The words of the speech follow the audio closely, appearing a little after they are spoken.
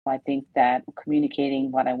I think that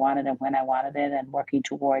communicating what I wanted and when I wanted it and working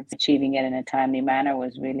towards achieving it in a timely manner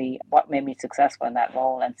was really what made me successful in that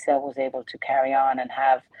role, and still was able to carry on and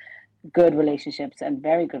have good relationships and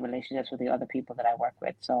very good relationships with the other people that I work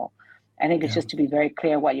with. So I think it's Yeah. just to be very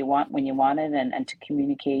clear what you want when you want it, and to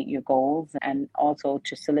communicate your goals, and also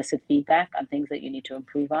to solicit feedback on things that you need to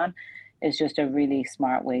improve on is just a really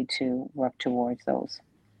smart way to work towards those.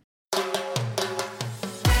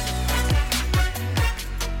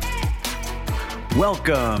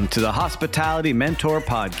 Welcome to the Hospitality Mentor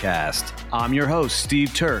Podcast. I'm your host,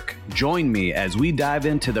 Steve Turk. Join me as we dive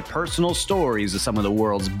into the personal stories of some of the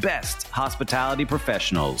world's best hospitality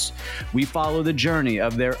professionals. We follow the journey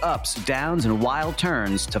of their ups, downs, and wild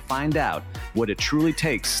turns to find out what it truly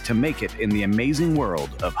takes to make it in the amazing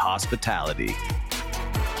world of hospitality.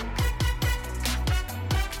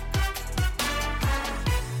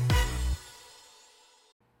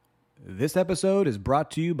 This episode is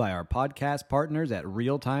brought to you by our podcast partners at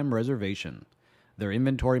Real Time Reservation. Their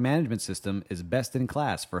inventory management system is best in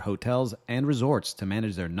class for hotels and resorts to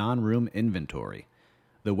manage their non-room inventory.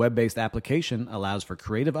 The web-based application allows for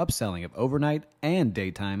creative upselling of overnight and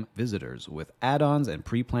daytime visitors with add-ons and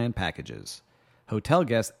pre-planned packages. Hotel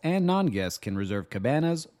guests and non-guests can reserve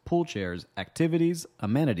cabanas, pool chairs, activities,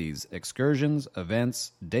 amenities, excursions,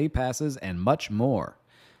 events, day passes, and much more.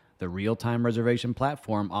 The real-time reservation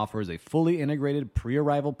platform offers a fully integrated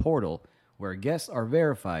pre-arrival portal where guests are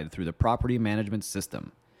verified through the property management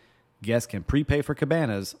system. Guests can prepay for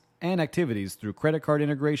cabanas and activities through credit card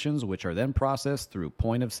integrations, which are then processed through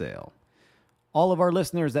point of sale. All of our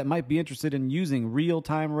listeners that might be interested in using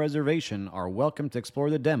real-time reservation are welcome to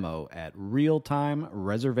explore the demo at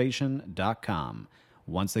realtimereservation.com.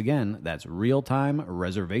 Once again, that's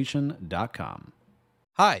realtimereservation.com.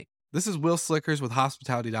 Hi, this is Will Slickers with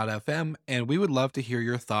Hospitality.fm, and we would love to hear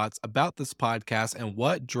your thoughts about this podcast and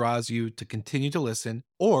what draws you to continue to listen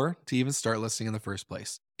or to even start listening in the first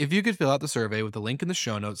place. If you could fill out the survey with the link in the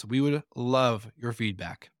show notes, we would love your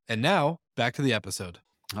feedback. And now, back to the episode.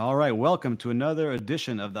 All right, welcome to another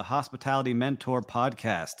edition of the Hospitality Mentor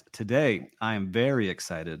Podcast. Today, I am very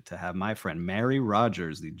excited to have my friend Mary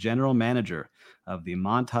Rogers, the general manager of the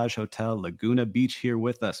Montage Hotel Laguna Beach, here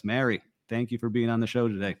with us. Mary, thank you for being on the show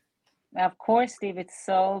today. Of course, Steve, it's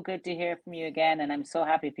so good to hear from you again, and I'm so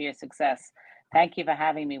happy for your success. Thank you for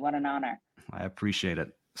having me. What an honor. I appreciate it.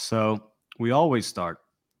 So we always start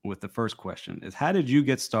with the first question is, how did you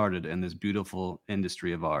get started in this beautiful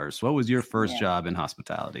industry of ours? What was your first job in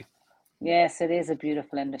hospitality? Yes, it is a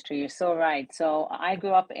beautiful industry. You're so right. So I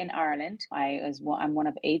grew up in Ireland. I'm one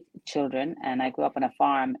of 8 children, and I grew up on a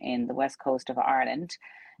farm in the west coast of Ireland.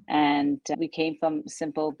 And we came from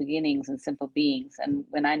simple beginnings and simple beings. And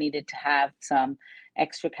when I needed to have some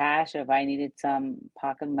extra cash, or if I needed some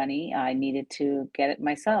pocket money, I needed to get it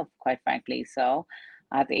myself, quite frankly. So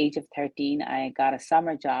at the age of 13, I got a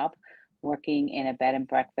summer job working in a bed and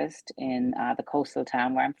breakfast in the coastal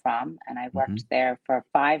town where I'm from. And I worked there for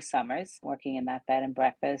 5 summers, working in that bed and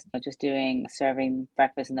breakfast, just doing serving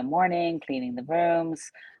breakfast in the morning, cleaning the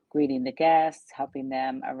rooms, greeting the guests, helping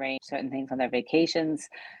them arrange certain things on their vacations.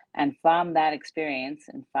 And from that experience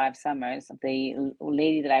in 5 summers, the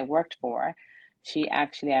lady that I worked for, she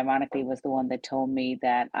actually, ironically, was the one that told me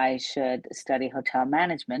that I should study hotel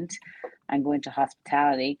management and go into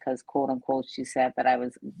hospitality because, quote unquote, she said that I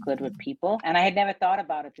was good with people. And I had never thought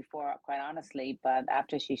about it before, quite honestly. But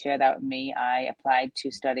after she shared that with me, I applied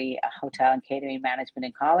to study hotel and catering management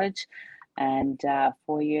in college. And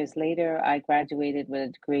 4 years later, I graduated with a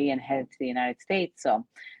degree and headed to the United States. So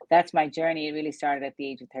that's my journey. It really started at the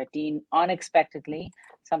age of 13, unexpectedly,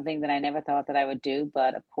 something that I never thought that I would do.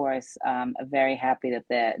 But of course, I'm very happy that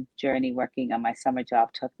the journey working on my summer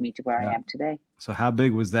job took me to where I am today. So how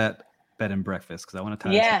big was that bed and breakfast? Because I want to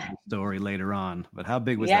tell you the story later on. But how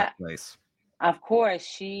big was that place? Of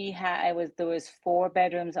course, there was 4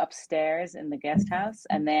 bedrooms upstairs in the guest house,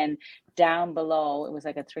 and then down below it was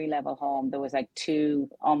like a 3-level home. There was like 2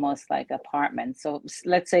 almost like apartments. So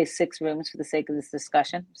let's say 6 rooms for the sake of this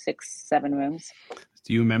discussion, 6, 7 rooms.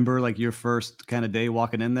 Do you remember like your first kind of day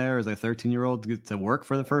walking in there as a 13-year-old to work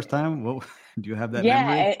for the first time? What do you have that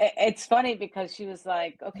memory? It's funny because she was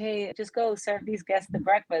like, okay, just go serve these guests the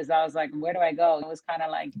breakfast. I was like, where do I go? It was kind of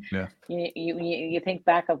like, you think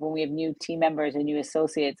back of when we have new team members and new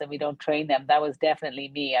associates and we don't train them. That was definitely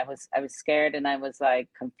me. I was scared and I was like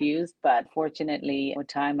confused, but fortunately with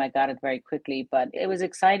time I got it very quickly. But it was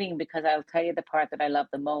exciting because I'll tell you the part that I love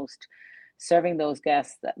the most. Serving those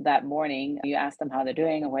guests that morning, you ask them how they're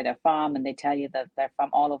doing and where they're from, and they tell you that they're from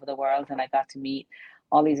all over the world. And I got to meet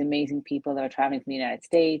all these amazing people that were traveling from the United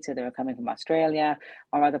States, or they were coming from Australia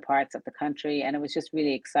or other parts of the country, and it was just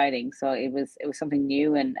really exciting. So it was something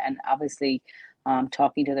new, and obviously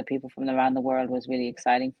talking to the people from around the world was really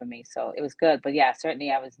exciting for me. So it was good. But yeah,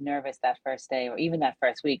 certainly I was nervous that first day, or even that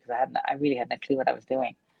first week, because I really had no clue what I was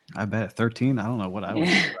doing. I bet at 13, I don't know what I was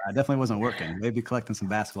doing. I definitely wasn't working. Maybe collecting some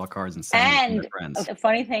basketball cards and selling them to my And friends. a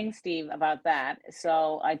funny thing, Steve, about that.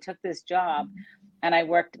 So I took this job and I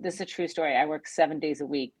worked, this is a true story. I worked 7 days a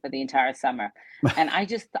week for the entire summer. And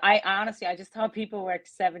I honestly, I just thought people worked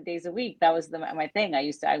 7 days a week. That was my thing.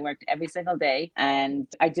 I worked every single day, and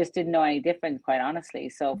I just didn't know any difference, quite honestly.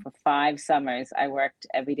 So for 5 summers, I worked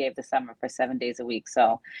every day of the summer for 7 days a week.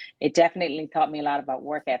 So it definitely taught me a lot about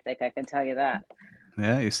work ethic. I can tell you that.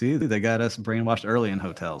 Yeah, you see, they got us brainwashed early in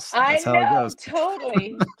hotels. I That's how it know, goes.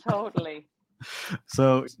 totally, totally.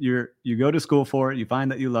 So you go to school for it, you find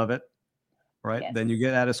that you love it, right? Yes. Then you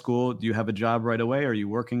get out of school. Do you have a job right away? Are you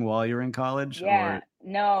working while you're in college? Or Yeah,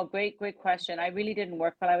 no, great question. I really didn't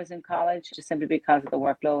work while I was in college, just simply because of the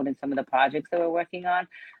workload and some of the projects that we're working on.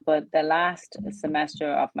 But the last semester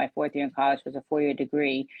of my fourth year in college was a 4 year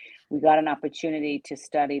degree. We got an opportunity to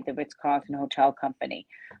study the Ritz-Carlton Hotel Company.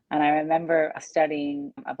 And I remember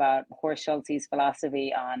studying about Horst Schulze's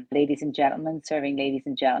philosophy on ladies and gentlemen, serving ladies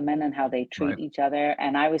and gentlemen, and how they treat right. each other.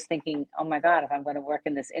 And I was thinking, oh my God, if I'm going to work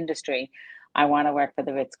in this industry, I want to work for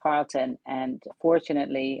the Ritz-Carlton. And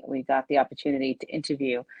fortunately, we got the opportunity to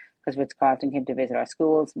interview, because Ritz-Carlton came to visit our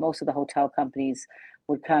schools. Most of the hotel companies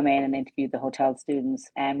would come in and interview the hotel students.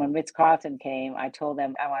 And when Ritz-Carlton came, I told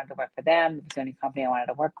them I wanted to work for them. It was the only company I wanted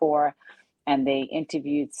to work for. And they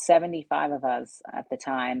interviewed 75 of us at the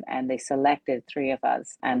time, and they selected three of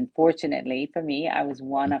us. And fortunately for me, I was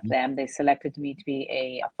one of Mhm. them. They selected me to be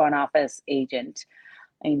a front office agent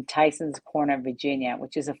in Tyson's Corner, Virginia,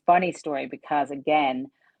 which is a funny story because, again,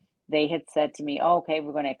 they had said to me, oh, okay,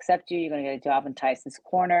 we're going to accept you. You're going to get a job in Tyson's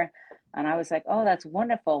Corner. And I was like, oh, that's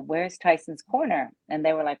wonderful. Where's Tyson's Corner? And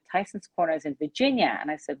they were like, Tyson's Corner is in Virginia.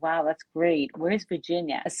 And I said, wow, that's great. Where's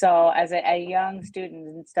Virginia? So as a young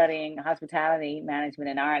student studying hospitality management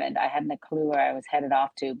in Ireland, I hadn't a clue where I was headed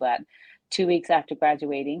off to. But 2 weeks after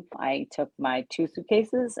graduating, I took my two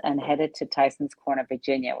suitcases and headed to Tyson's Corner,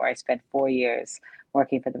 Virginia, where I spent 4 years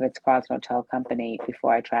working for the Ritz-Carlton Hotel Company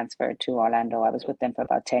before I transferred to Orlando. I was with them for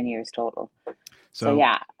about 10 years total. So So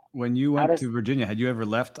yeah, when you how went does to Virginia, had you ever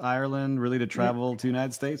left Ireland really to travel to the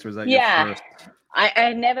United States, or was that your yeah. first? I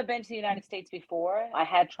had never been to the United States before. I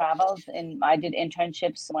had traveled and I did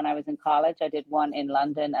internships when I was in college. I did one in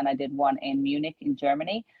London and I did one in Munich in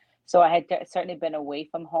Germany. So I had certainly been away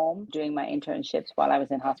from home doing my internships while I was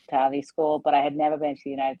in hospitality school, but I had never been to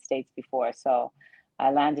the United States before. So I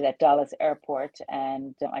landed at Dulles Airport,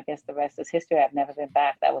 and I guess the rest is history. I've never been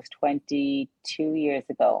back. That was 22 years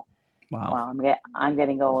ago. Wow, Wow, I'm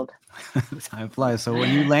getting old. time flies. So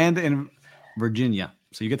when you land in Virginia,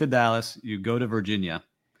 so you get to Dallas, you go to Virginia,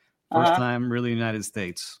 first Uh-huh. time really United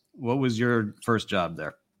States. What was your first job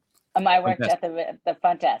there? I Front worked desk. at the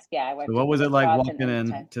front desk. Yeah, I So worked what at the was it like Ritz-Carlton walking in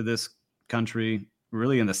the time. into this country,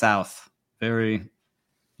 really in the South? Very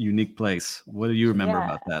unique place. What do you remember Yeah,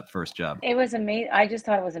 about that first job? it was amazing. I just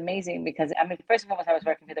thought it was amazing because, I mean, first and foremost, I was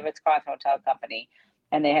working for the Ritz-Carlton Hotel Company,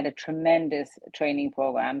 and they had a tremendous training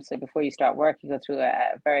program. So before you start work, you go through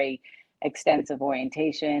a very extensive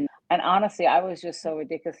orientation. And honestly, I was just so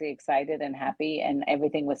ridiculously excited and happy, and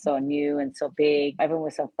everything was so new and so big. Everyone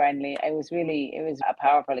was so friendly. It was a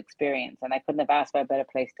powerful experience, and I couldn't have asked for a better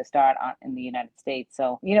place to start in the United States.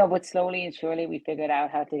 So, but slowly and surely we figured out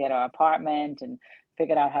how to get our apartment and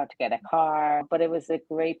figured out how to get a car, but it was a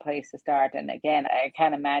great place to start. And again, I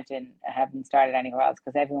can't imagine having started anywhere else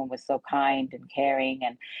because everyone was so kind and caring.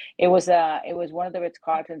 And it was one of the Ritz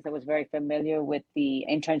Carltons that was very familiar with the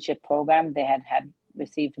internship program. They had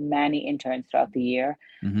received many interns throughout the year.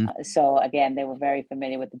 Mm-hmm. So again, they were very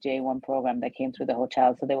familiar with the J1 program that came through the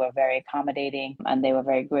hotel. So they were very accommodating and they were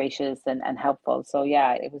very gracious and helpful. So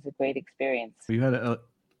yeah, it was a great experience. You had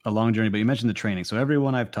a long journey, but you mentioned the training. So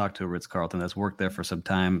everyone I've talked to at Ritz-Carlton that's worked there for some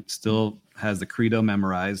time still has the credo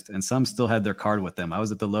memorized, and some still had their card with them. I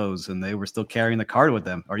was at the Lowe's, and they were still carrying the card with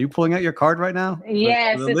them. Are you pulling out your card right now? For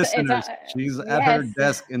Yes, the listeners, she's at her yes.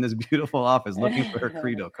 desk in this beautiful office looking for her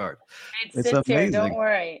credo card. It It's sits here. Don't amazing.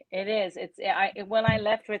 worry. It is. When I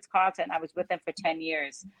left Ritz Carlton, I was with them for 10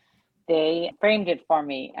 years. They framed it for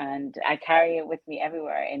me, and I carry it with me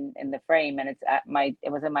everywhere in the frame. And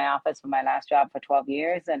it was in my office for my last job for 12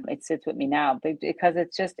 years, and it sits with me now because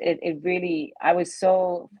it's just it really. I was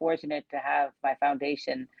so fortunate to have my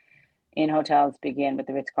foundation in hotels begin with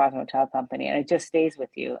the Ritz Carlton Hotel Company, and it just stays with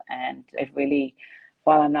you. And it really,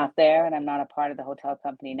 while I'm not there and I'm not a part of the hotel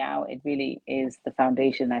company now, it really is the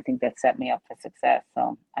foundation, I think, that set me up for success.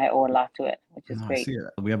 So I owe a lot to it, which is Oh, I great. see it.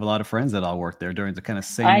 We have a lot of friends that all worked there during the kind of I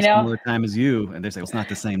same know. similar time as you, and they say, well, it's not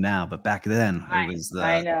the same now, but back then it Right. was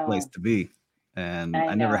I the place know. to be. And I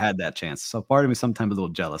I never know. had that chance. So part of me sometimes a little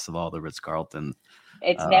jealous of all the Ritz-Carlton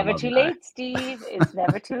It's never too alumni. late, Steve. It's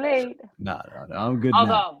never too late. No, I'm good now.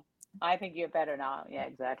 Although I think you're better now. Yeah,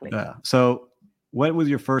 exactly. Yeah. So what was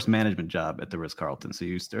your first management job at the Ritz-Carlton? So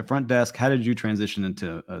you started front desk. How did you transition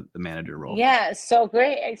into the manager role? Yeah, so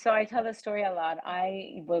great. So I tell the story a lot.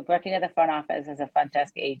 I was working at the front office as a front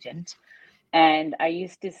desk agent, and I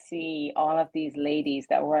used to see all of these ladies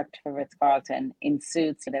that worked for Ritz-Carlton in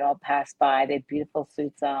suits, and they'd all pass by. They had beautiful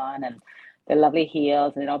suits on and their lovely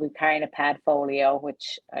heels, and they'd all be carrying a pad folio,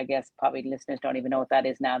 which I guess probably listeners don't even know what that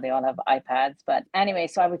is now. They all have iPads. But anyway,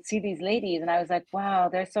 so I would see these ladies and I was like, wow,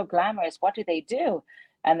 they're so glamorous. What do they do?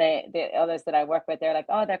 And the others that I work with, they're like,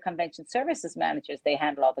 oh, they're convention services managers. They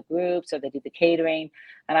handle all the groups or they do the catering.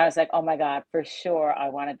 And I was like, oh my God, for sure, I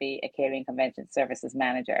want to be a catering convention services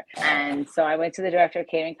manager. And so I went to the director of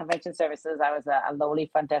catering convention services. I was a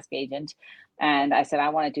lowly front desk agent. And I said, I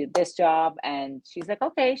want to do this job. And she's like,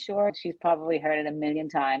 okay, sure. She's probably heard it a million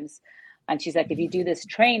times. And she's like, if you do this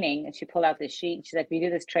training, and she pulled out this sheet, she's like, if you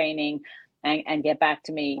do this training, and get back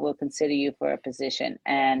to me, we'll consider you for a position.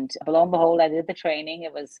 And lo and behold, I did the training.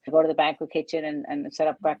 It was go to the banquet kitchen and set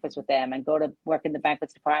up breakfast with them, and go to work in the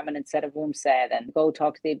banquets department and set a room set, and go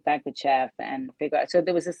talk to the banquet chef and figure out. So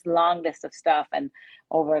there was this long list of stuff. And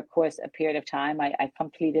over a course, a period of time, I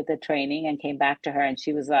completed the training and came back to her, and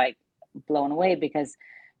she was like blown away because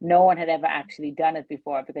no one had ever actually done it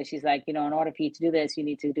before, because she's like, in order for you to do this, you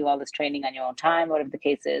need to do all this training on your own time, whatever the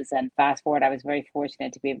case is. And fast forward, I was very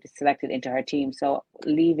fortunate to be able to select it into her team. So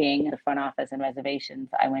leaving the front office and reservations,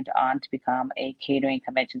 I went on to become a catering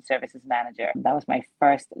convention services manager. That was my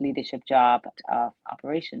first leadership job of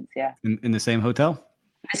operations. Yeah. In the same hotel?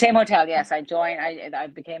 The same hotel, yes. I joined, I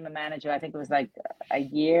became a manager, I think it was like a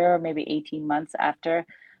year, maybe 18 months after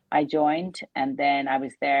I joined. And then I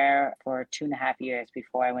was there for 2.5 years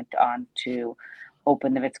before I went on to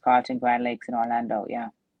open the Ritz-Carlton Grand Lakes in Orlando. Yeah.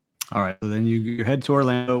 All right. So then you head to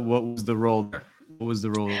Orlando. What was the role there? What was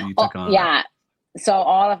the role that you took on? Yeah. So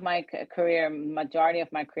all of my career, majority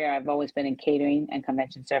of my career, I've always been in catering and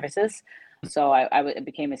convention services. So I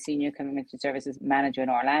became a senior convention services manager in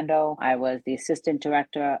Orlando. I was the assistant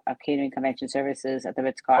director of catering convention services at the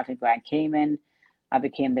Ritz-Carlton Grand Cayman. I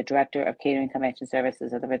became the director of catering convention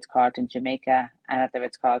services at the Ritz-Carlton Jamaica and at the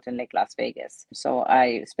Ritz-Carlton Lake Las Vegas. So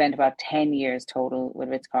I spent about 10 years total with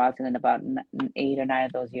Ritz-Carlton, and about 8 or 9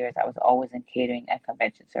 of those years I was always in catering and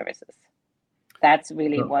convention services. That's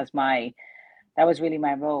really that was really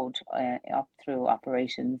my road up through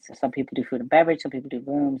operations. Some people do food and beverage, some people do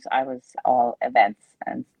rooms. I was all events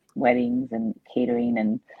and weddings and catering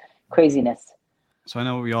and craziness. So I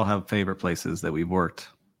know we all have favorite places that we've worked,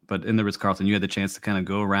 but in the Ritz-Carlton, you had the chance to kind of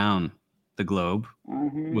go around the globe.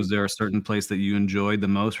 Mm-hmm. Was there a certain place that you enjoyed the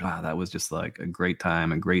most? Wow, that was just like a great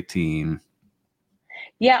time, a great team.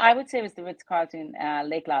 Yeah, I would say it was the Ritz-Carlton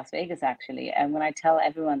Lake Las Vegas, actually. And when I tell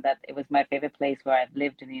everyone that it was my favorite place where I've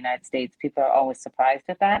lived in the United States, people are always surprised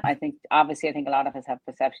at that. I think a lot of us have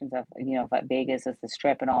perceptions of, Vegas as the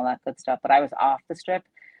Strip and all that good stuff. But I was off the Strip.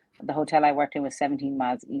 The hotel I worked in was 17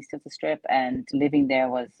 miles east of the Strip, and living there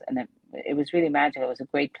it was really magical. It was a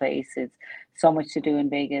great place. It's so much to do in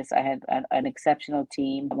Vegas. I had an exceptional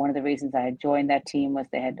team. One of the reasons I had joined that team was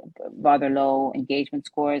they had rather low engagement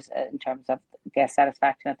scores in terms of guest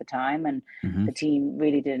satisfaction at the time, and the team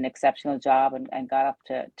really did an exceptional job and got up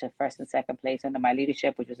to first and second place under my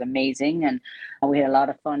leadership, which was amazing. And we had a lot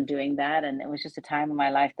of fun doing that, and it was just a time in my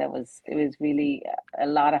life it was really a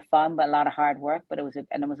lot of fun, but a lot of hard work. But it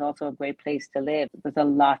was also a great place to live. There's a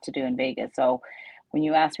lot to do in Vegas. So when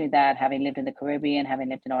you ask me that, having lived in the Caribbean, having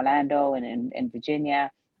lived in Orlando and in Virginia,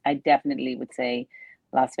 I definitely would say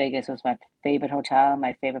Las Vegas was my favorite hotel,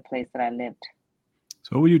 my favorite place that I lived.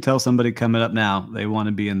 So what would you tell somebody coming up now? They want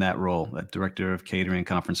to be in that role, that director of catering and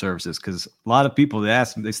conference services, because a lot of people,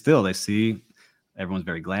 they see everyone's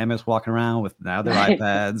very glamorous walking around with now their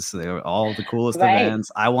iPads. They're all the coolest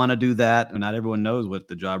events. I want to do that. And not everyone knows what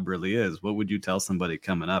the job really is. What would you tell somebody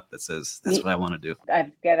coming up that says, that's what I want to do?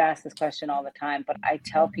 I get asked this question all the time, but I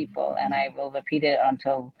tell people, and I will repeat it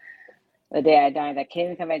until the day I die, that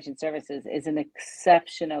catering convention services is an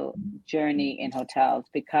exceptional journey in hotels,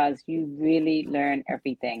 because you really learn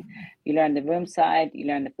everything. You learn the room side, you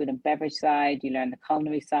learn the food and beverage side, you learn the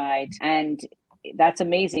culinary side, and that's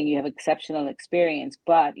amazing. You have exceptional experience,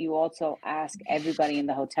 but you also ask everybody in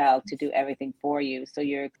the hotel to do everything for you. So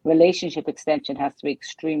your relationship extension has to be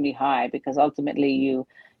extremely high, because ultimately you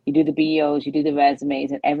do the BOs, you do the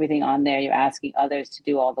resumes and everything on there. You're asking others to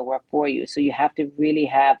do all the work for you. So you have to really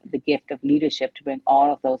have the gift of leadership to bring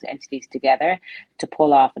all of those entities together to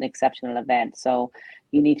pull off an exceptional event. So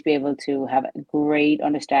you need to be able to have a great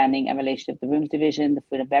understanding and relationship with the rooms division, the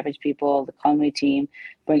food and beverage people, the culinary team,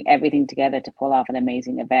 bring everything together to pull off an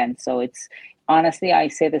amazing event. So it's honestly, I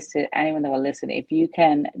say this to anyone that will listen, if you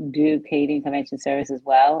can do catering convention services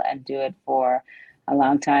well and do it for a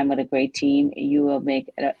long time with a great team, you will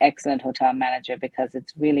make an excellent hotel manager, because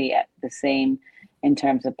it's really the same in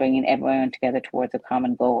terms of bringing everyone together towards a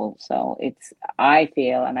common goal. So I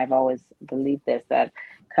feel, and I've always believed this, that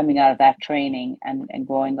coming out of that training and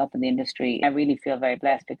growing up in the industry, I really feel very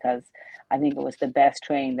blessed, because I think it was the best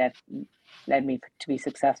training that led me to be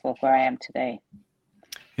successful where I am today.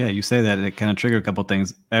 Yeah, you say that, it kind of triggered a couple of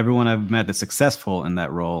things. Everyone I've met that's successful in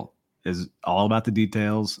that role is all about the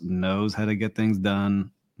details, knows how to get things done,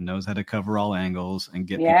 knows how to cover all angles and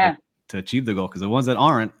get people to achieve the goal. Because the ones that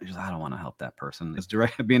aren't, just, I don't want to help that person. It's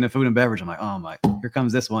direct being in food and beverage. I'm like, oh my, here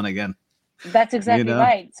comes this one again. That's exactly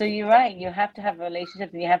right. So you're right. You have to have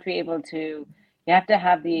relationships, and you have to be able to, you have to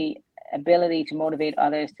have the ability to motivate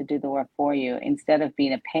others to do the work for you. Instead of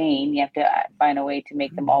being a pain, you have to find a way to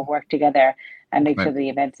make them all work together and make sure the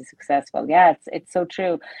event is successful. Yeah, it's so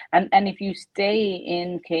true. And if you stay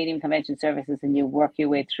in catering convention services and you work your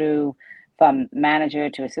way through from manager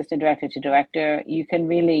to assistant director to director, you can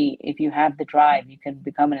really, if you have the drive, you can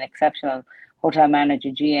become an exceptional hotel manager,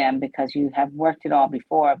 GM, because you have worked it all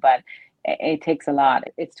before. But it takes a lot.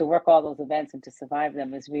 It's to work all those events and to survive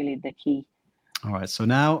them is really the key. All right. So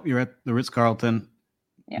now you're at the Ritz-Carlton.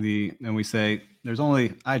 And we say there's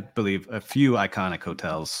only, I believe, a few iconic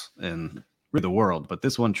hotels in the world, but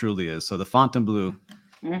this one truly is. So the Fontainebleau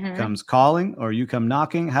comes calling, or you come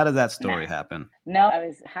knocking. How did that story happen? No, I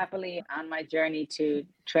was happily on my journey to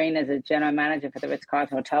train as a general manager for the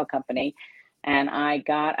Ritz-Carlton Hotel Company. And I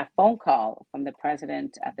got a phone call from the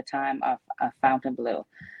president at the time of Fontainebleau.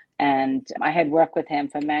 And I had worked with him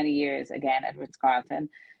for many years, again, at Ritz-Carlton.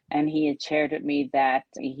 And he had shared with me that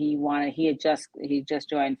he just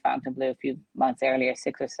joined Fontainebleau a few months earlier,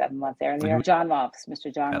 6 or 7 months earlier. Mr.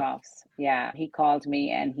 John Ross. Yeah, he called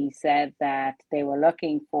me and he said that they were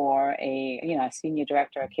looking for a senior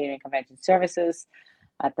director of catering convention services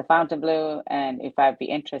at the Fontainebleau, and if I'd be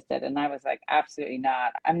interested. And I was like, absolutely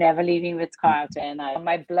not. I'm never leaving Ritz-Carlton.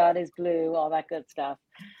 My blood is blue, all that good stuff.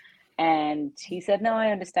 And he said, no,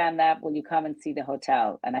 I understand that. Will you come and see the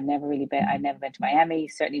hotel? And I've never been to Miami,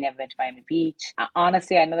 certainly never been to Miami Beach.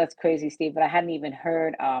 Honestly, I know that's crazy, Steve, but I hadn't even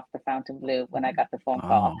heard of the Fontainebleau when I got the phone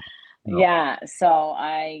call. No. Yeah, but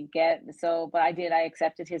I did. I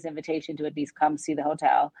accepted his invitation to at least come see the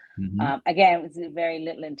hotel. Again, it was very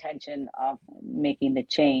little intention of making the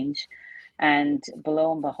change. And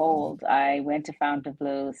lo and behold, I went to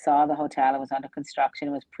Fontainebleau, saw the hotel. It was under construction.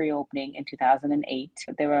 It was pre-opening in 2008.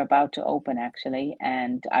 They were about to open, actually.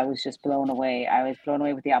 And I was just blown away. I was blown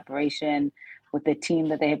away with the operation, with the team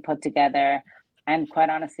that they had put together. And quite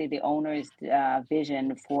honestly, the owner's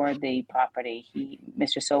vision for the property.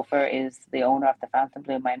 Mr. Sofer is the owner of the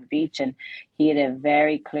Fontainebleau Miami Beach. And he had a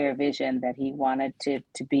very clear vision that he wanted to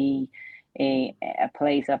be a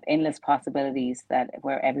place of endless possibilities,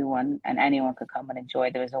 where everyone and anyone could come and enjoy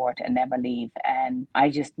the resort and never leave. And I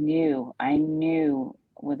knew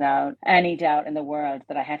without any doubt in the world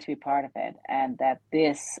that I had to be part of it, and that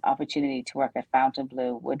this opportunity to work at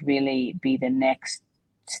Fontainebleau would really be the next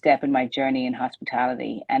step in my journey in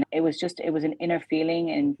hospitality. And it was an inner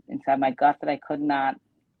feeling inside my gut that I could not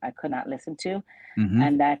listen to.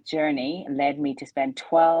 And that journey led me to spend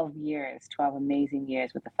 12 amazing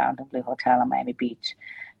years with the Fontainebleau Hotel on Miami Beach.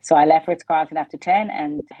 So I left Ritz-Carlton after 10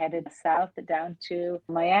 and headed south down to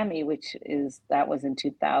Miami, that was in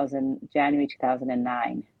January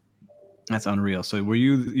 2009. That's unreal. So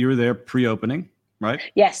you were there pre-opening, right?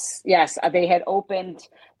 Yes. They opened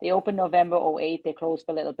November 2008. They closed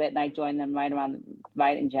for a little bit, and I joined them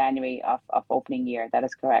right in January of opening year. That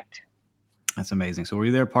is correct. That's amazing. So were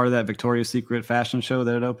you there part of that Victoria's Secret fashion show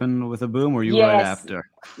that had opened with a boom, or were you right after?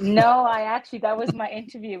 No, that was my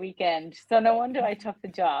interview weekend. So no wonder I took the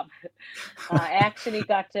job. I actually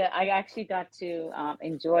got to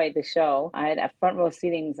enjoy the show. I had front row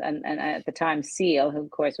seatings, and at the time, Seal, who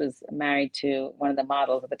of course was married to one of the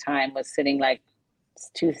models at the time, was sitting like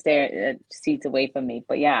seats away from me.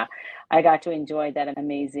 But yeah, I got to enjoy that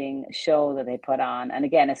amazing show that they put on. And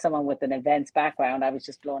again, as someone with an events background, I was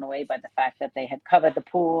just blown away by the fact that they had covered the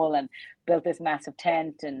pool and built this massive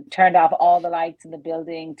tent and turned off all the lights in the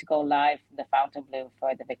building to go live from the Fontainebleau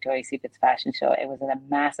for the Victoria's Secret's fashion show. It was a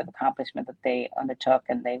massive accomplishment that they undertook,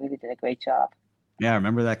 and they really did a great job. Yeah, I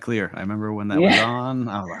remember that clear. I remember when that was on,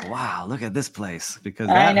 I was like, wow, look at this place. Because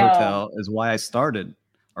I that know. hotel is why I started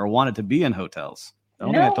or wanted to be in hotels. I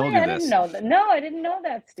don't think I told you I this. didn't know that. No, I didn't know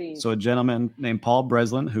that, Steve. So a gentleman named Paul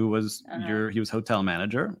Breslin, who was he was hotel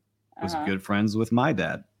manager, was good friends with my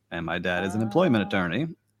dad. And my dad is an employment attorney.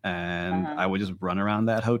 And I would just run around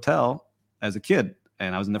that hotel as a kid.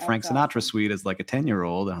 And I was in the Frank Sinatra suite as like a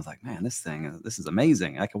 10-year-old. And I was like, man, this is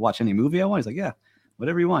amazing. I could watch any movie I want. He's like, yeah,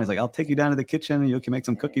 whatever you want. He's like, I'll take you down to the kitchen and you can make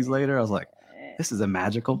some cookies later. I was like, this is a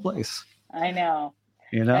magical place. I know.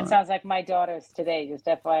 You know? That sounds like my daughters today. Just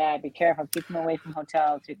FYI, be careful. Keep them away from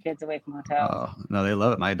hotels. Your kids away from hotels. Oh, no, they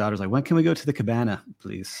love it. My daughter's like, when can we go to the cabana,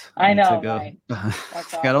 please? I know, right?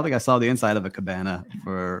 That's I don't think I saw the inside of a cabana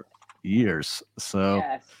for years. So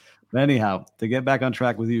yes. Anyhow, to get back on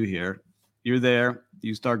track with you here, you're there,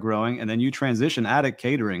 you start growing, and then you transition out of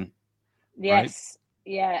catering. Yes. Right?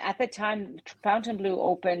 Yeah, at the time, Fontainebleau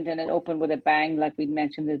opened, and it opened with a bang, like we'd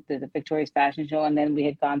mentioned, the Victoria's Fashion Show, and then we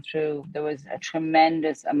had gone through, there was a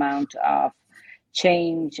tremendous amount of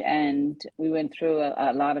change, and we went through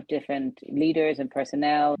a lot of different leaders and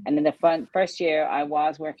personnel. And in the first year, I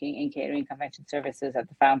was working in catering convention services at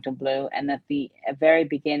the Fontainebleau, and at the very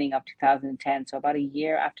beginning of 2010, so about a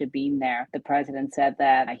year after being there, the president said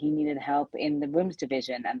that he needed help in the rooms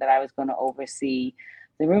division and that I was going to oversee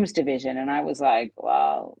the rooms division. And I was like,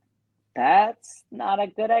 well, that's not a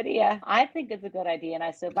good idea. I think it's a good idea. And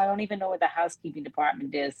I said, I don't even know what the housekeeping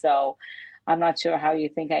department is. So I'm not sure how you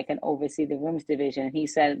think I can oversee the rooms division. And he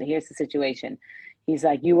said, here's the situation. He's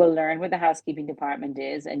like, you will learn where the housekeeping department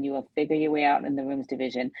is and you will figure your way out in the rooms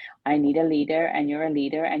division. I need a leader, and you're a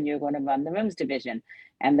leader, and you're going to run the rooms division.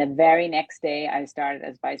 And the very next day, I started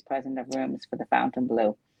as vice president of rooms for the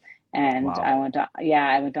Fontainebleau. And wow.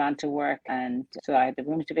 I went on to work. And so I had the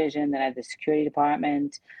rooms division, then I had the security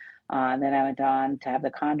department. Then I went on to have the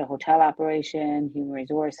condo hotel operation, human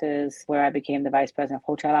resources, where I became the vice president of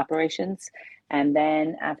hotel operations. And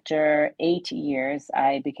then after 8 years,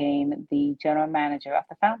 I became the general manager of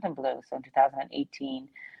the Fontainebleau. So in 2018,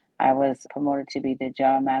 I was promoted to be the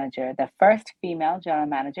general manager, the first female general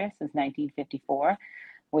manager since 1954.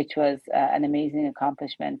 Which was an amazing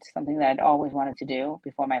accomplishment, something that I'd always wanted to do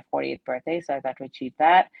before my 40th birthday. So I got to achieve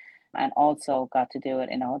that, and also got to do it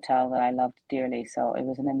in a hotel that I loved dearly. So it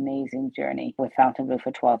was an amazing journey with Fontainebleau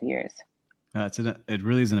for 12 years. It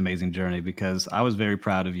really is an amazing journey, because I was very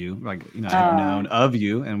proud of you. Like, I've known of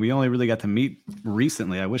you, and we only really got to meet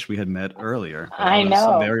recently. I wish we had met earlier. I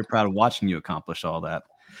know. I'm very proud of watching you accomplish all that.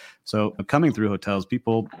 So coming through hotels,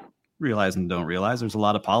 people realize and don't realize there's a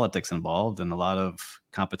lot of politics involved and a lot of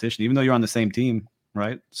competition, even though you're on the same team,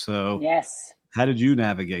 right? So yes, how did you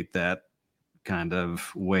navigate that kind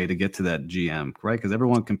of way to get to that GM, right? Because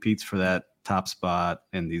everyone competes for that top spot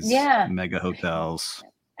in these mega hotels.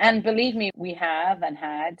 And believe me, we have and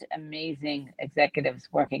had amazing executives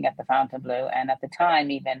working at the Fontainebleau. And at the time,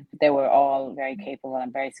 even, they were all very capable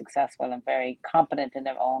and very successful and very competent in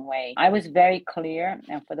their own way. I was very clear,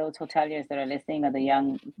 and for those hoteliers that are listening, or the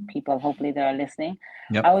young people, hopefully, that are listening,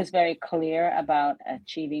 I was very clear about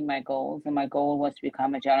achieving my goals. And my goal was to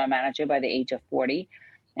become a general manager by the age of 40.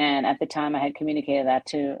 And at the time, I had communicated that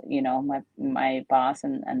to, my boss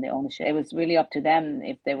and the ownership. It was really up to them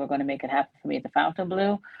if they were going to make it happen for me at the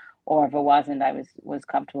Fontainebleau, or if it wasn't, I was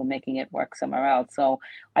comfortable making it work somewhere else. So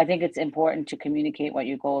I think it's important to communicate what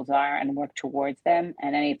your goals are and work towards them.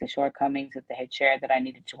 And any of the shortcomings that they had shared that I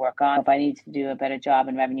needed to work on, if I needed to do a better job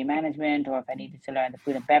in revenue management, or if I needed to learn the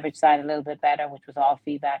food and beverage side a little bit better, which was all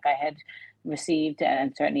feedback I had received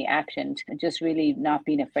and certainly actioned, just really not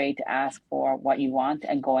being afraid to ask for what you want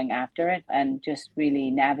and going after it, and just really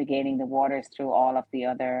navigating the waters through all of the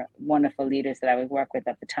other wonderful leaders that I would work with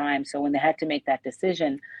at the time. So when they had to make that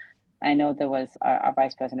decision, I know there was our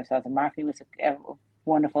vice president of sales and marketing was a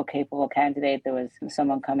wonderful, capable candidate. There was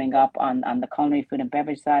someone coming up on the culinary food and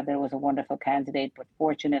beverage side that was a wonderful candidate. But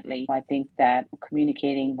fortunately, I think that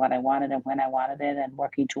communicating what I wanted and when I wanted it, and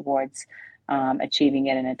working towards achieving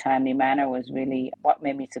it in a timely manner, was really what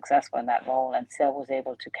made me successful in that role, and still was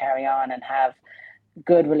able to carry on and have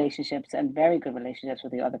good relationships, and very good relationships,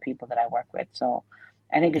 with the other people that I work with. So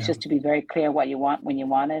I think it's just to be very clear what you want when you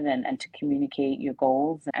want it, and to communicate your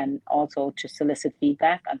goals, and also to solicit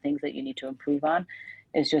feedback on things that you need to improve on,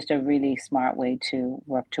 is just a really smart way to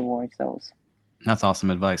work towards those. That's awesome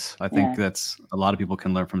advice. I think Yeah. that's a lot of people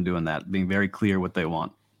can learn from doing that, being very clear what they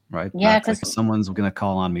want, right? Yeah, Not like because someone's going to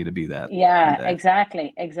call on me to be that one yeah, day.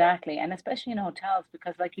 exactly. And especially in hotels,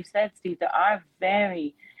 because like you said, Steve, there are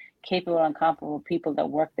very capable and competent people that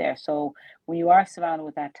work there. So when you are surrounded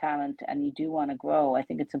with that talent and you do want to grow, I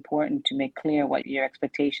think it's important to make clear what your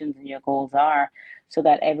expectations and your goals are so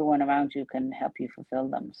that everyone around you can help you fulfill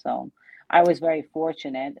them. So I was very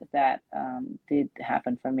fortunate that did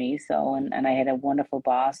happen for me. So and I had a wonderful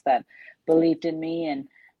boss that believed in me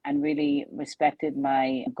and really respected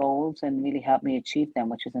my goals and really helped me achieve them,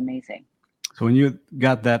 which was amazing. So when you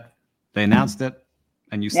got that, they announced it,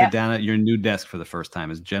 and you sit Yeah. down at your new desk for the first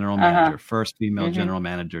time as general Uh-huh. manager, first female hmm general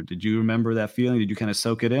manager. Did you remember that feeling? Did you kind of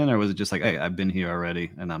soak it in, or was it just like, hey, I've been here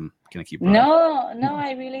already, and I'm going to keep running? No,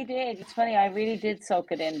 I really did. It's funny, I really did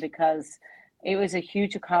soak it in because it was a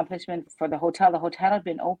huge accomplishment for the hotel. The hotel had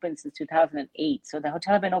been open since 2008. So the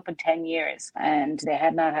hotel had been open 10 years and they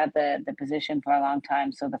had not had the position for a long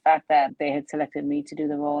time. So the fact that they had selected me to do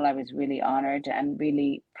the role, I was really honored and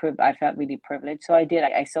really, I felt really privileged. So I did,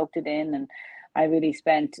 I soaked it in and I really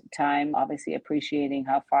spent time obviously appreciating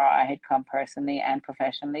how far I had come personally and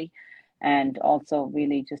professionally and also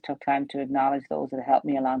really just took time to acknowledge those that helped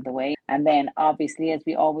me along the way. And then, obviously, as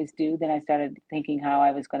we always do, then I started thinking how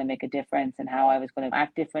I was going to make a difference and how I was going to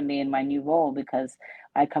act differently in my new role because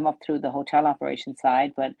I come up through the hotel operation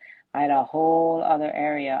side, but I had a whole other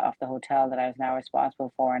area of the hotel that I was now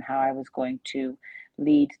responsible for and how I was going to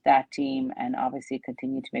lead that team and obviously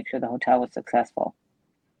continue to make sure the hotel was successful.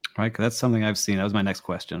 Right, 'cause that's something I've seen. That was my next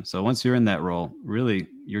question. So once you're in that role, really,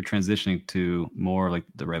 you're transitioning to more like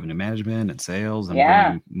the revenue management and sales and Yeah.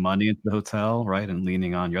 bringing money into the hotel, right, and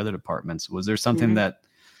leaning on your other departments. Was there something hmm that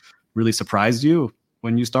really surprised you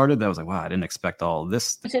when you started? That was like, wow, I didn't expect all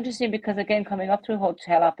this. It's interesting because again, coming up through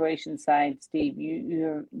hotel operations side, Steve,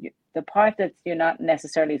 you the part that you're not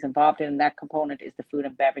necessarily as involved in that component is the food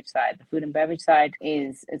and beverage side. The food and beverage side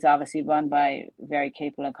is obviously run by very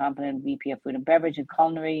capable and competent VP of food and beverage and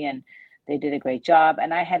culinary, and they did a great job.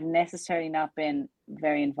 And I had necessarily not been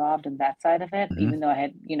very involved in that side of it, Mhm. even though I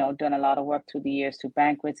had, done a lot of work through the years through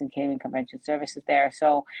banquets and catering convention services there.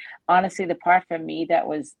 So honestly, the part for me that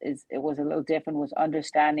it was a little different was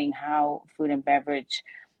understanding how food and beverage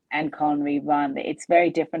and culinary run. It's very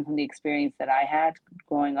different from the experience that I had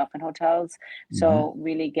growing up in hotels. Mhm. So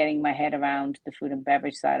really getting my head around the food and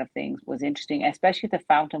beverage side of things was interesting, especially the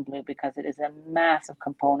fountain blue because it is a massive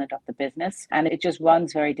component of the business and it just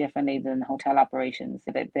runs very differently than hotel operations.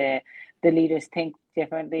 The leaders think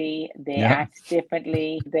differently, they Yep. act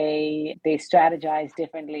differently, they strategize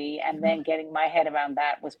differently, and then getting my head around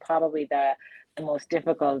that was probably the most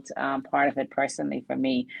difficult part of it personally for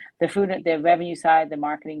me. The revenue side, the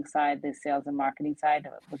marketing side, the sales and marketing side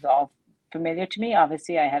was all familiar to me.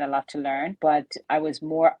 Obviously, I had a lot to learn, but I would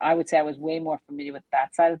say I was way more familiar with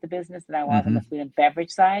that side of the business than I was on the Mhm. food and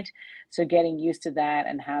beverage side. So getting used to that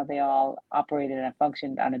and how they all operated and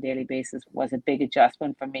functioned on a daily basis was a big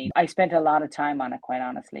adjustment for me. I spent a lot of time on it, quite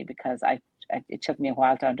honestly, because it took me a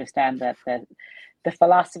while to understand that the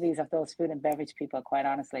philosophies of those food and beverage people, quite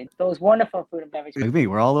honestly, those wonderful food and beverage Like people. me,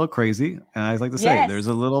 we're all a little crazy. And I like to say there's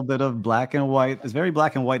Yes, a little bit of black and white. It's very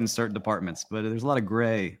black and white in certain departments, but there's a lot of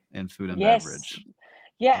gray in food and yes. beverage,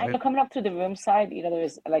 Yeah, and right? you're coming up to the room side,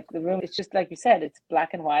 there's like the room, it's just like you said, it's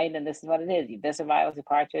black and white, and this is what it is. There's arrivals,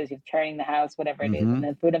 departures, you're turning the house, whatever it is. And Hmm.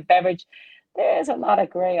 then food and beverage, there's a lot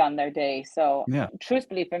of gray on their day. So, Yeah.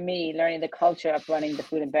 truthfully, for me, learning the culture of running the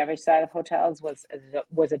food and beverage side of hotels was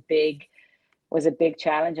a big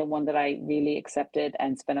challenge and one that I really accepted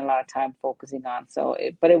and spent a lot of time focusing on.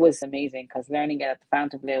 But it was amazing because learning it at the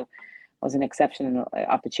Fontainebleau was an exceptional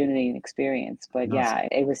opportunity and experience. But No, yeah,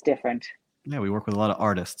 it was different. yeah, we work with a lot of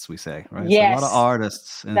artists, we say, right? So a lot of Yes,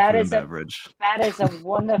 artists in that food and is a beverage. that is a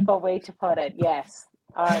wonderful way to put it. Yes,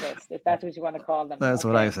 artists, if that's what you want to call them. That's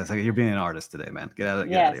what I Okay. say. It's like, you're being an artist today, man. Get out of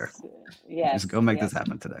here. Yes, Just yes, go make this yes.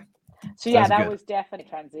 happen today. So So yeah, that's that good. was definitely a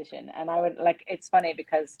transition. And I would like it's funny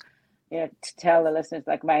because to tell the listeners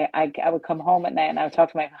like I would come home at night and I would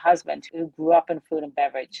talk to my husband who grew up in food and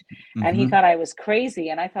beverage and he Hmm. thought I was crazy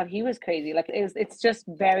and I thought he was crazy. Like it's just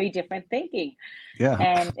very different thinking. Yeah.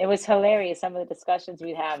 And it was hilarious. Some of the discussions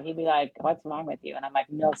we'd have, he'd be like, "What's wrong with you?" And I'm like,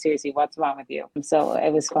 "No, seriously, what's wrong with you?" So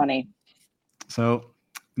it was funny. So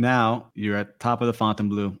now you're at top of the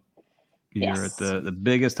Fontainebleau. You're at Yes. the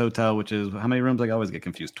biggest hotel, which is how many rooms? Like I always get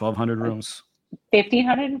confused. 1,200 rooms.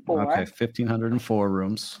 1,504. Okay, 1,504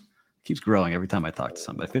 rooms. Keeps growing every time I talk to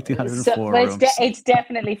somebody. So, 1,504 but rooms. it's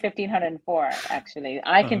definitely 1,504. Actually,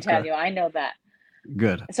 I can tell Okay. you, I know that.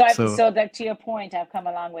 Good. So that to your point, I've come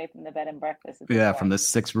a long way from the bed and breakfast. From the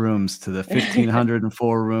 6 rooms to the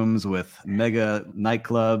 1,504 rooms with mega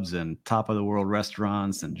nightclubs and top of the world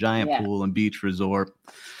restaurants and giant pool and beach resort.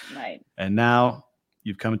 Right. And now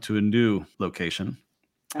you've come to a new location.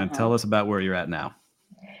 And tell us about where you're at now.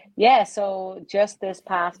 Yeah, so just this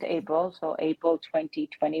past April, so April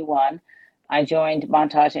 2021, I joined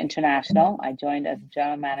Montage International. I joined as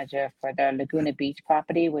general manager for their Laguna Beach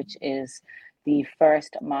property, which is the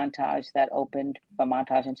first Montage that opened for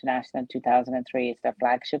Montage International in 2003. It's their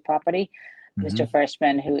flagship property. Mr.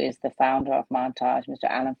 Firstman, who is the founder of Montage, Mr.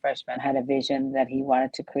 Alan Firstman, had a vision that he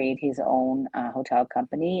wanted to create his own hotel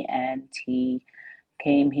company, and he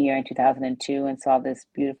came here in 2002 and saw this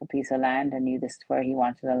beautiful piece of land and knew this is where he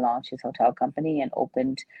wanted to launch his hotel company and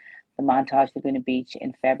opened the Montage Laguna Beach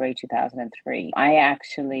in February 2003. I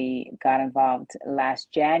actually got involved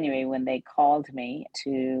last January when they called me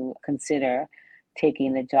to consider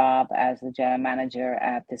taking the job as the general manager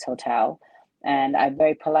at this hotel. And I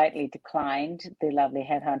very politely declined the lovely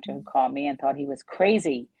headhunter who called me and thought he was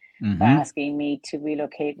crazy for asking me to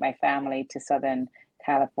relocate my family to Southern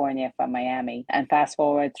California from Miami. And fast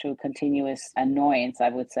forward through continuous annoyance, I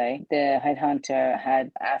would say, the headhunter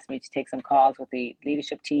had asked me to take some calls with the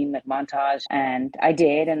leadership team at Montage, and I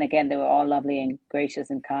did. And again, they were all lovely and gracious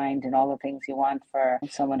and kind and all the things you want for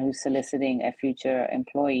someone who's soliciting a future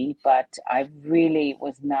employee. But I really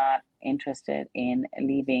was not interested in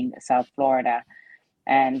leaving South Florida.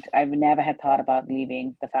 And I never had thought about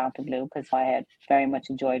leaving the Fontainebleau because I had very much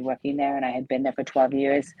enjoyed working there and I had been there for 12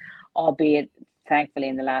 years, albeit thankfully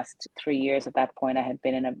in the last 3 years at that point I had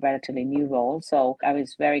been in a relatively new role. So I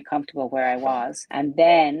was very comfortable where I was. And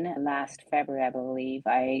then last February, I believe,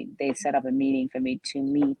 they set up a meeting for me to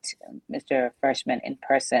meet Mr. Firstman in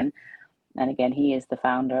person. And again, he is the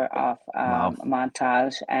founder of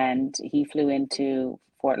Montage, and he flew into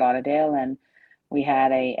Fort Lauderdale and we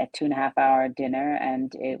had a 2.5 hour dinner,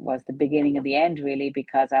 and it was the beginning of the end, really,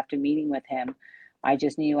 because after meeting with him, I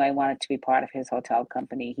just knew I wanted to be part of his hotel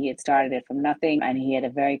company. He had started it from nothing, and he had a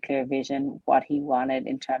very clear vision what he wanted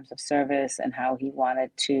in terms of service and how he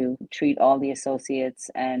wanted to treat all the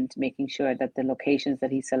associates and making sure that the locations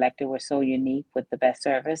that he selected were so unique with the best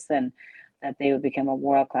service and that they would become a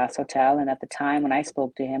world-class hotel. And at the time when I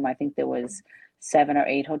spoke to him, I think there was 7 or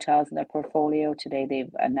 8 hotels in their portfolio. Today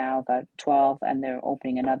they've now got 12 and they're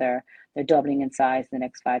opening another. They're doubling in size in the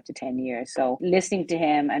next 5 to 10 years. So listening to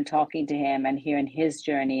him and talking to him and hearing his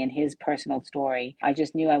journey and his personal story, I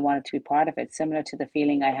just knew I wanted to be part of it. Similar to the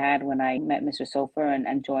feeling I had when I met Mr. Sofer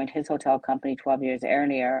and joined his hotel company 12 years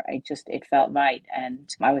earlier. It felt right. And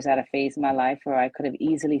I was at a phase in my life where I could have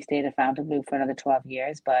easily stayed at Fontainebleau for another 12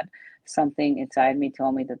 years, but something inside me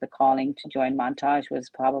told me that the calling to join Montage was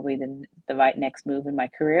probably the right next move in my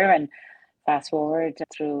career. And fast forward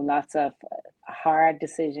through lots of hard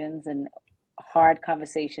decisions and hard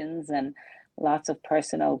conversations and lots of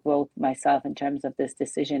personal growth myself in terms of this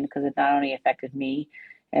decision, because it not only affected me,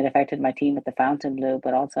 it affected my team at the Fontainebleau,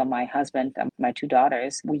 but also my husband and my 2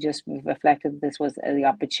 daughters. We just reflected this was the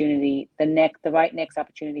opportunity, the right next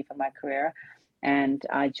opportunity for my career. And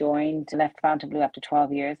I left Fontainebleau after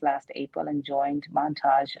 12 years last April and joined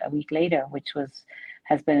Montage a week later, which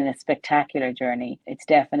has been a spectacular journey. It's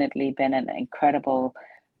definitely been an incredible,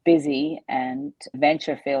 busy and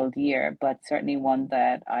venture-filled year, but certainly one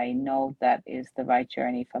that I know that is the right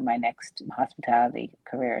journey for my next hospitality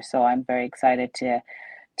career. So I'm very excited to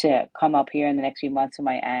come up here in the next few months for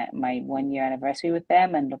my 1-year anniversary with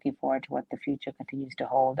them, and looking forward to what the future continues to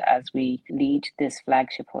hold as we lead this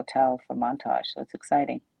flagship hotel for Montage. So it's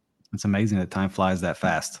exciting. It's amazing that time flies that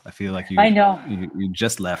fast. I feel like I know. you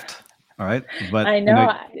just left. All right. But I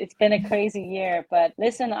know it's been a crazy year, but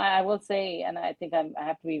listen, I will say, and I think I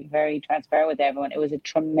have to be very transparent with everyone, it was a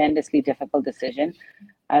tremendously difficult decision.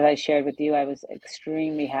 As I shared with you, I was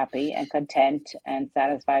extremely happy and content and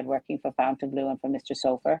satisfied working for Fontainebleau and for Mr.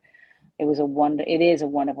 Sofer. It is a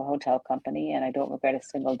wonderful hotel company, and I don't regret a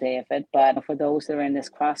single day of it. But for those that are in this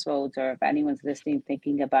crossroads, or if anyone's listening,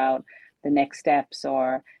 thinking about the next steps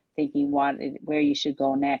or thinking where you should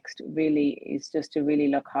go next, really is just to really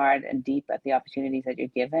look hard and deep at the opportunities that you're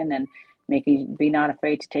given and be not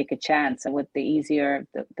afraid to take a chance. And with the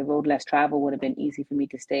road less travel would have been easy for me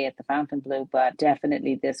to stay at the Fontainebleau, but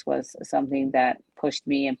definitely this was something that pushed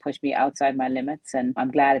me outside my limits. And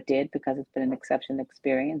I'm glad it did, because it's been an exceptional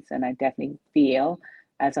experience. And I definitely feel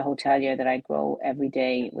as a hotelier that I grow every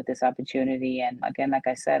day with this opportunity. And again, like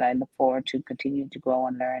I said, I look forward to continuing to grow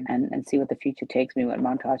and learn and see what the future takes me with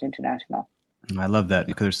Montage International. I love that,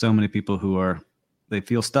 because there's so many people they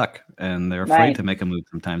feel stuck and they're afraid to make a move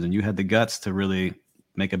sometimes. And you had the guts to really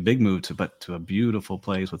make a big move to a beautiful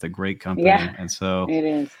place with a great company. Yeah, And so it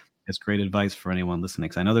is. it's great advice for anyone listening.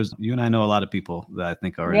 Because I know you and I know a lot of people that I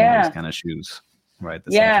think are in those Yeah, kind of shoes, right?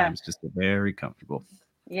 That yeah. sometimes just get very comfortable.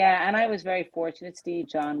 Yeah, and I was very fortunate, Steve,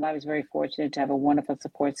 John. I was very fortunate to have a wonderful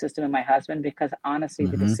support system in my husband because honestly,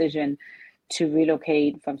 the Mm-hmm. decision to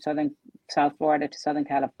relocate from South Florida to Southern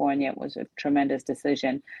California was a tremendous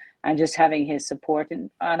decision. And just having his support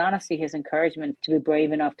and honestly his encouragement to be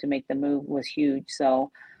brave enough to make the move was huge.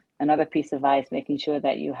 So another piece of advice, making sure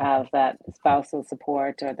that you have that spousal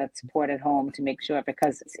support or that support at home to make sure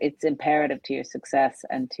because it's imperative to your success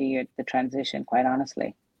and to the transition, quite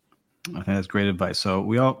honestly. I think that's great advice. So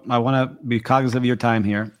I want to be cognizant of your time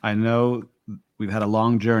here. I know we've had a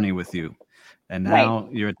long journey with you, and Right. now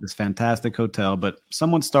you're at this fantastic hotel. But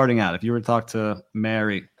someone starting out, if you were to talk to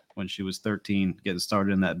Mary when she was 13, getting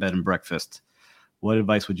started in that bed and breakfast, what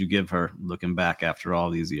advice would you give her looking back after all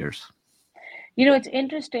these years? It's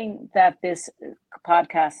interesting that this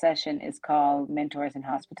podcast session is called Mentors in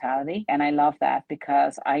Hospitality. And I love that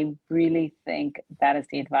because I really think that is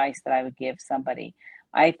the advice that I would give somebody.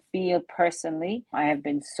 I feel personally, I have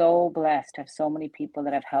been so blessed to have so many people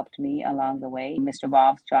that have helped me along the way. Mr.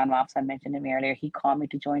 John Wobbs, I mentioned him earlier, he called me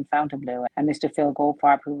to join Fountainblue. And Mr. Phil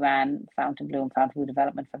Goldfarb, who ran Fountainblue and Fountainblue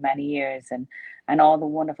Development for many years. And all the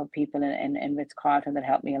wonderful people in Ritz-Carlton that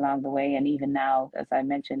helped me along the way. And even now, as I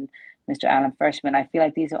mentioned, Mr. Alan Freshman, I feel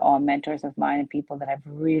like these are all mentors of mine and people that have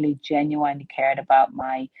really genuinely cared about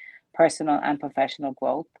my personal and professional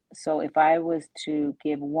growth. So if I was to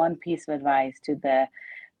give one piece of advice to the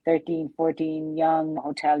 13, 14 young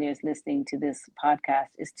hoteliers listening to this podcast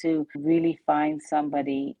is to really find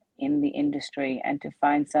somebody in the industry and to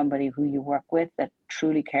find somebody who you work with that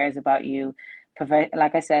truly cares about you,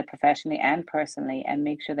 like I said, professionally and personally, and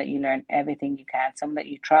make sure that you learn everything you can. Someone that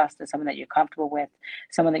you trust, and someone that you're comfortable with,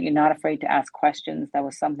 someone that you're not afraid to ask questions. That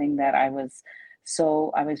was something that I was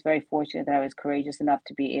very fortunate that I was courageous enough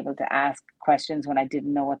to be able to ask questions when I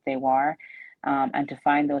didn't know what they were. And to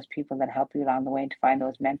find those people that help you along the way, and to find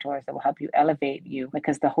those mentors that will help you elevate you,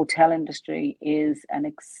 because the hotel industry is an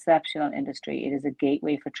exceptional industry. It is a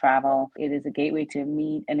gateway for travel. It is a gateway to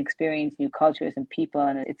meet and experience new cultures and people,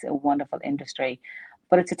 and it's a wonderful industry.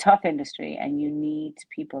 But it's a tough industry, and you need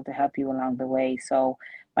people to help you along the way. So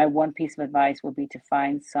my one piece of advice would be to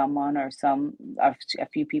find someone or a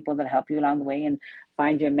few people that help you along the way, and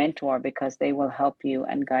find your mentor, because they will help you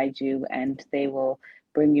and guide you, and they will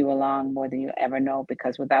bring you along more than you ever know,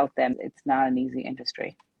 because without them, it's not an easy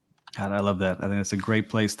industry. God, I love that. I think that's a great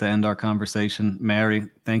place to end our conversation. Mary,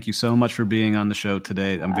 thank you so much for being on the show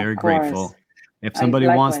today. I'm very grateful. If somebody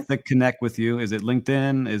wants to connect with you, is it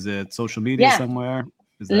LinkedIn? Is it social media somewhere?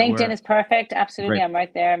 LinkedIn is perfect. Absolutely. Great. I'm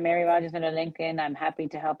right there. Mary Rogers on LinkedIn. I'm happy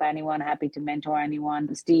to help anyone, happy to mentor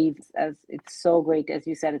anyone. Steve, it's so great. As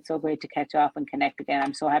you said, it's so great to catch up and connect again.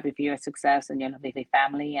 I'm so happy for your success and your lovely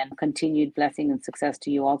family, and continued blessing and success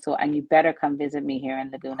to you also. And you better come visit me here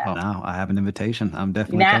in Laguna. Oh, now I have an invitation. I'm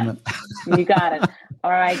definitely coming. You got it.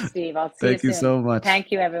 All right, Steve. I'll see you soon. Thank you so much.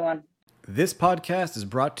 Thank you, everyone. This podcast is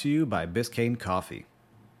brought to you by Biscayne Coffee.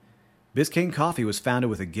 Biscayne Coffee was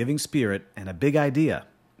founded with a giving spirit and a big idea: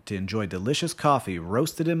 to enjoy delicious coffee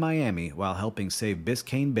roasted in Miami while helping save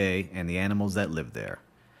Biscayne Bay and the animals that live there.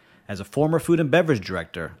 As a former food and beverage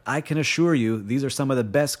director, I can assure you these are some of the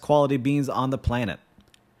best quality beans on the planet.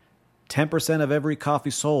 10% of every coffee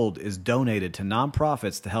sold is donated to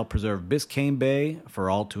nonprofits to help preserve Biscayne Bay for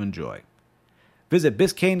all to enjoy. Visit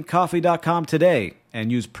BiscayneCoffee.com today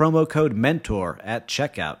and use promo code MENTOR at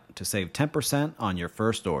checkout to save 10% on your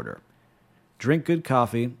first order. Drink good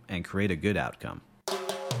coffee and create a good outcome.